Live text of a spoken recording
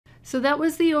So that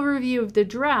was the overview of the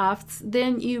drafts.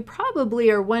 Then you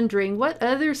probably are wondering what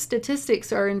other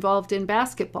statistics are involved in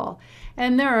basketball.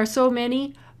 And there are so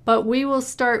many, but we will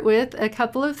start with a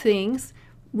couple of things.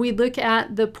 We look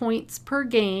at the points per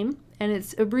game, and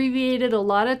it's abbreviated a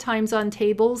lot of times on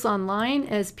tables online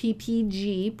as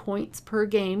PPG, points per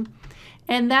game.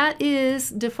 And that is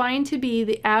defined to be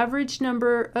the average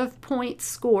number of points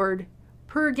scored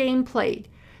per game played.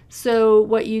 So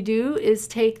what you do is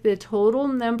take the total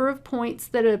number of points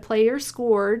that a player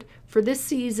scored for this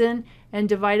season and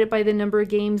divide it by the number of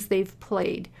games they've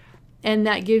played. And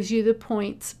that gives you the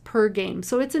points per game.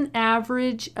 So it's an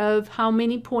average of how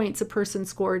many points a person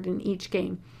scored in each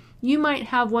game. You might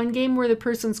have one game where the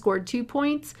person scored 2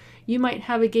 points. You might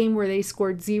have a game where they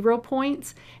scored 0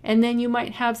 points. And then you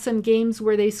might have some games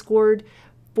where they scored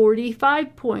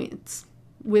 45 points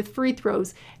with free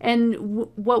throws. And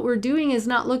what we're doing is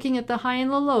not looking at the high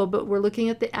and the low, but we're looking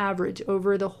at the average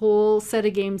over the whole set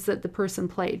of games that the person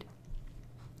played.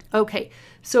 Okay,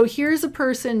 so here's a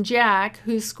person, Jack,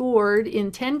 who scored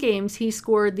in 10 games. He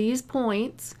scored these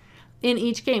points in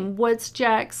each game. What's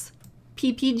Jack's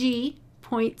PPG,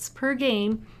 points per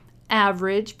game,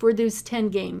 average for those 10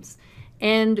 games?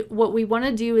 And what we want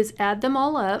to do is add them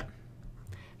all up.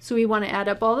 So we want to add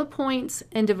up all the points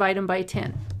and divide them by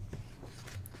 10.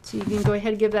 So you can go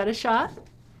ahead and give that a shot.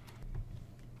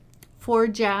 For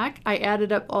Jack, I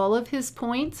added up all of his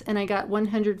points and I got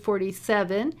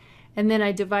 147. And then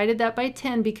I divided that by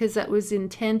 10 because that was in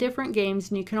 10 different games.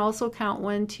 And you can also count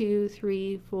 1, 2,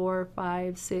 3, 4,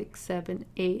 5, 6, 7,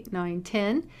 8, 9,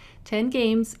 10. 10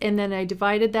 games. And then I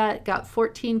divided that, got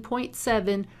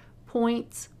 14.7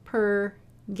 points per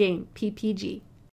game, PPG.